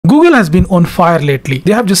Google has been on fire lately.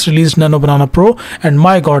 They have just released Nano Banana Pro, and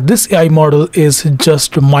my god, this AI model is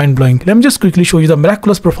just mind-blowing. Let me just quickly show you the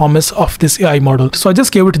miraculous performance of this AI model. So I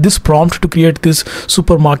just gave it this prompt to create this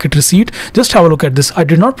supermarket receipt. Just have a look at this. I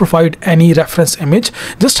did not provide any reference image.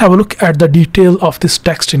 Just have a look at the detail of this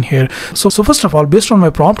text in here. So first of all, based on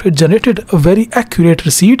my prompt, it generated a very accurate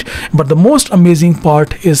receipt, but the most amazing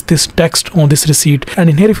part is this text on this receipt. And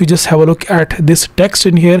in here, if you just have a look at this text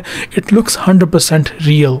in here, it looks 100%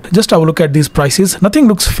 real. Just have a look at these prices. Nothing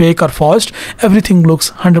looks fake or forged. Everything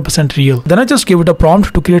looks 100% real. Then I just gave it a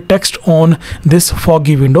prompt to create text on this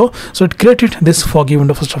foggy window. So it created this foggy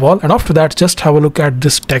window first of all, and after that, just have a look at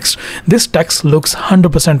this text. This text looks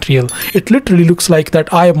 100% real. It literally looks like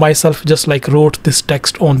that I myself just like wrote this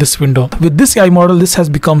text on this window. With this AI model, this has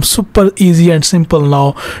become super easy and simple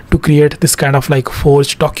now to create this kind of like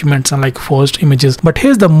forged documents and like forged images. But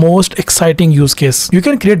here's the most exciting use case. You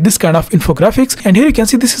can create this kind of infographics, and here you can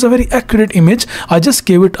see this is a very accurate image. I just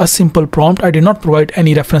gave it a simple prompt. I did not provide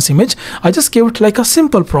any reference image. I just gave it like a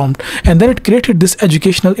simple prompt, and then it created this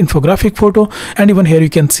educational infographic photo. And even here you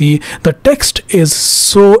can see the text is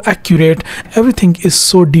so accurate. Everything is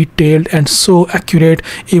so detailed and so accurate.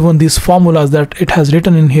 Even these formulas that it has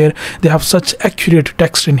written in here, they have such accurate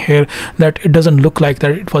text in here that it doesn't look like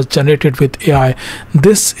that it was generated with AI.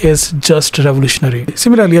 This is just revolutionary.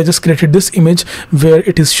 Similarly, I just created this image where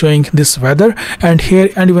it is showing this weather, and here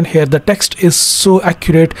and even here the text is so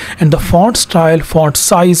accurate, and the font style, font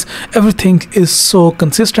size, everything is so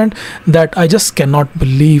consistent that I just cannot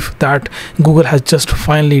believe that Google has just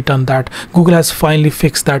finally done that. Google has finally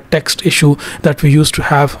fixed that text issue that we used to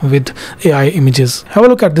have with AI images. Have a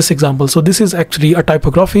look at this example. So this is actually a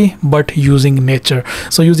typography but using nature.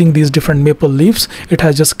 So using these different maple leaves, it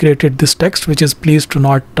has just created this text which is please do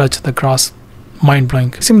not touch the grass.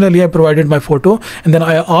 Mind-blowing. Similarly, I provided my photo, and then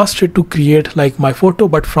I asked it to create like my photo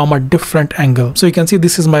but from a different angle. So you can see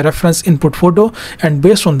this is my reference input photo, and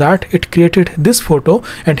based on that it created this photo.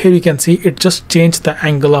 And here you can see it just changed the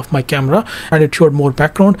angle of my camera, and it showed more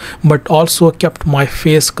background but also kept my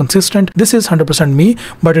face consistent. This is 100% me,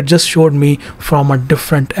 but it just showed me from a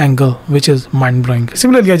different angle, which is mind-blowing.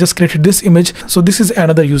 Similarly, I just created this image. So this is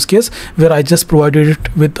another use case where I just provided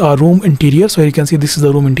it with a room interior. So you can see this is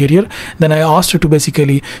the room interior. Then I asked to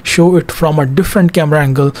basically show it from a different camera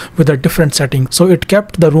angle with a different setting. So it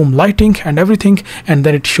kept the room lighting and everything, and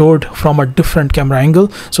then it showed from a different camera angle.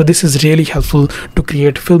 So this is really helpful to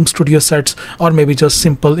create film studio sets or maybe just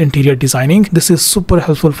simple interior designing. This is super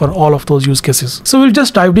helpful for all of those use cases. So we'll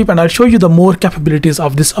just dive deep and I'll show you the more capabilities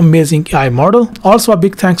of this amazing AI model. Also, a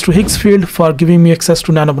big thanks to Higgsfield for giving me access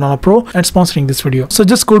to Nano Banana Pro and sponsoring this video. So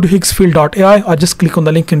just go to higgsfield.ai or just click on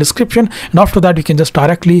the link in description, and after that you can just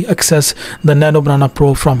directly access the Nano Banana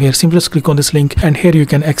Pro from here. Simply just click on this link, and here you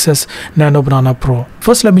can access Nano Banana Pro.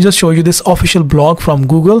 First, let me just show you this official blog from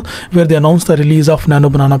Google where they announced the release of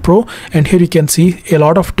Nano Banana Pro, and here you can see a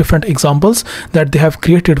lot of different examples that they have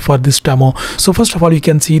created for this demo. So first of all, you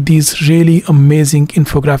can see these really amazing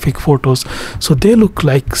infographic photos. So they look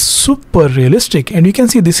like super realistic, and you can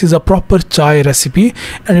see this is a proper chai recipe,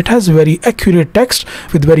 and it has very accurate text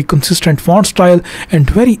with very consistent font style and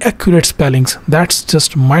very accurate spellings. That's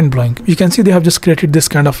just mind-blowing. You can see they have just created this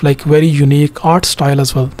kind of like very unique art style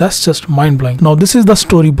as well. That's just mind-blowing. Now this is the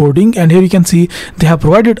storyboarding, and here you can see they have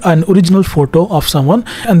provided an original photo of someone,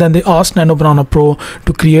 and then they asked Nano Banana Pro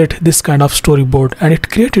to create this kind of storyboard, and it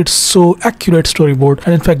created so accurate storyboard.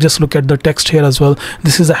 And in fact, just look at the text here as well.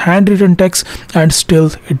 This is a handwritten text, and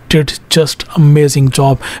still it did just amazing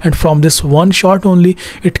job. And from this one shot only,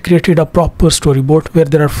 it created a proper storyboard where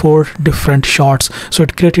there are 4 different shots. So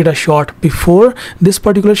it created a shot before this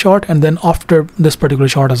particular shot and then after this particular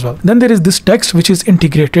shot as well. Then there is this text which is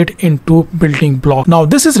integrated into building block. Now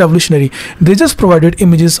this is revolutionary. They just provided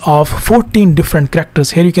images of 14 different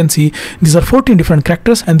characters. Here you can see these are 14 different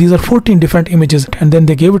characters, and these are 14 different images, and then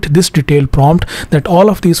they gave it this detailed prompt that all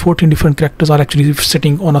of these 14 different characters are actually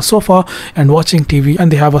sitting on a sofa and watching TV,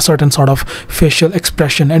 and they have a certain sort of facial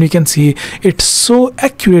expression. And you can see it so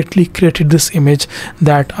accurately created this image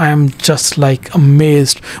that I am just like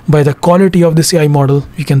amazed by the quality of this AI model.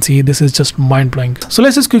 You can see this is just mind-blowing. So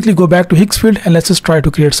let's just quickly go back to Higgsfield and let's just try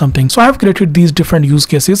to create something. So I have created these different use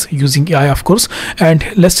cases using AI, of course, and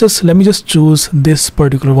let me just choose this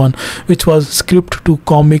particular one, which was script to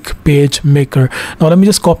comic page maker. Now let me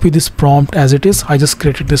just copy this prompt as it is. I just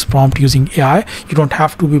created this prompt using AI. You don't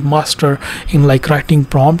have to be master in like writing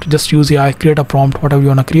prompt. Just use AI, create a prompt, whatever you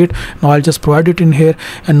want to create. Now I'll just provide it in here,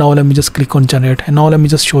 and now let me just click on generate, and now let me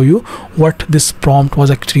just show you what this prompt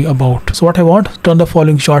was actually about. So what I want, turn the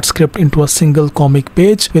following short script into into a single comic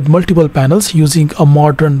page with multiple panels using a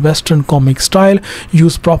modern Western comic style.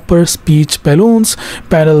 Use proper speech balloons,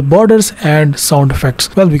 panel borders, and sound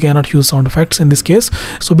effects. Well, we cannot use sound effects in this case.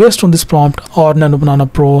 So based on this prompt, our Nano Banana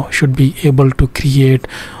Pro should be able to create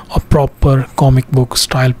a proper comic book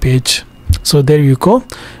style page. So there you go.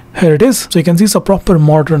 Here it is. So you can see it's a proper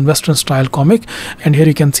modern Western style comic, and here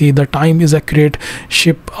you can see the time is accurate,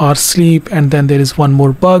 ship or sleep, and then there is one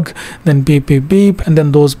more bug, then beep beep beep, and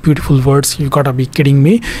then those beautiful words. You gotta be kidding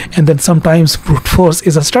me. And then sometimes brute force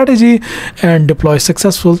is a strategy, and deploy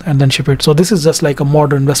successful, and then ship it. So this is just like a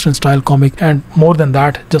modern Western style comic, and more than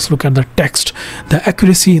that, just look at the text, the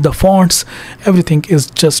accuracy, the fonts, everything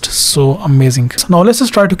is just so amazing. So now let's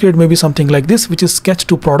just try to create maybe something like this, which is sketch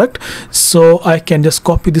to product. So I can just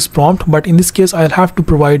copy this prompt, but in this case I'll have to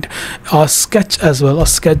provide a sketch as well, a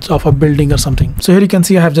sketch of a building or something. So here you can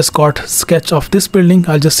see I have just got sketch of this building.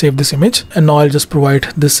 I'll just save this image, and now I'll just provide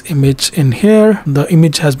this image in here. The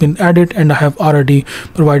image has been added, and I have already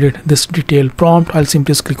provided this detailed prompt. I'll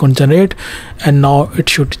simply just click on generate, and now it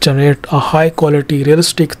should generate a high quality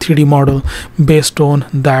realistic 3D model based on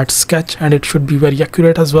that sketch, and it should be very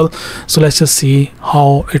accurate as well. So let's just see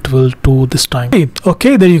how it will do this time.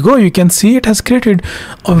 Okay, there you go. You can see it has created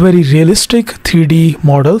a very realistic 3D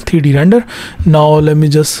model, 3D render. Now let me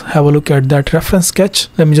just have a look at that reference sketch.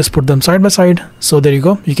 Let me just put them side by side. So there you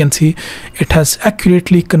go. You can see it has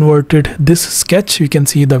accurately converted this sketch. You can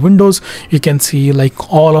see the windows, you can see like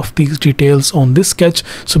all of these details on this sketch.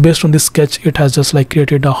 So based on this sketch, it has just like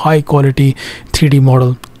created a high quality 3D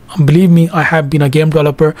model. Believe me, I have been a game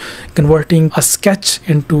developer converting a sketch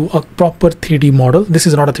into a proper 3D model. This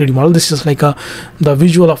is not a 3D model, this is just like the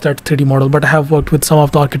visual of that 3D model, but I have worked with some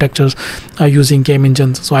of the architectures using game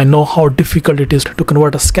engines, so I know how difficult it is to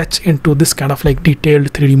convert a sketch into this kind of like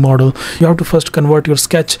detailed 3D model. You have to first convert your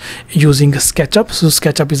sketch using SketchUp. So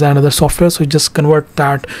SketchUp is another software, so you just convert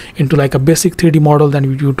that into like a basic 3D model, then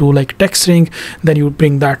you do like texturing, then you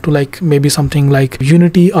bring that to like maybe something like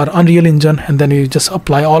Unity or Unreal Engine, and then you just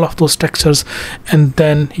apply all of those textures, and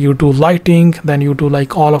then you do lighting, then you do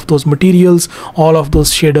like all of those materials, all of those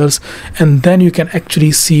shaders, and then you can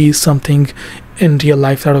actually see something in real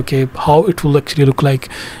life that okay, how it will actually look like.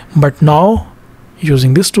 But now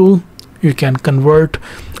using this tool, you can convert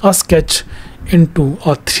a sketch into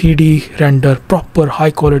a 3D render, proper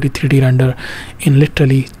high quality 3D render in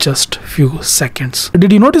literally just few seconds.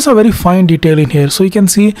 Did you notice a very fine detail in here? So you can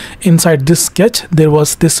see inside this sketch there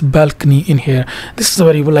was this balcony in here. This is a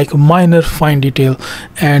very like minor fine detail,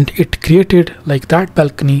 and it created like that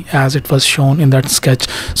balcony as it was shown in that sketch.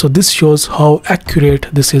 So this shows how accurate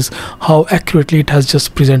this is, how accurately it has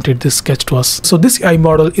just presented this sketch to us. So this AI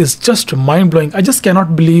model is just mind-blowing. I just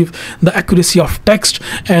cannot believe the accuracy of text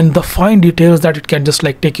and the fine details that it can just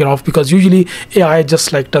like take care of, because usually AI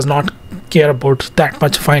just like does not care about that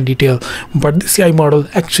much fine detail, but this AI model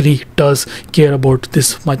actually does care about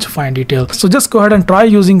this much fine detail. So just go ahead and try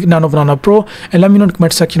using Nano Banana Pro, and let me know in the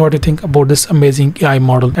comment section what you think about this amazing AI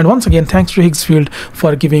model. And once again, thanks to Higgsfield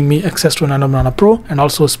for giving me access to Nano Banana Pro and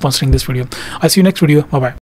also sponsoring this video. I'll see you next video. Bye bye.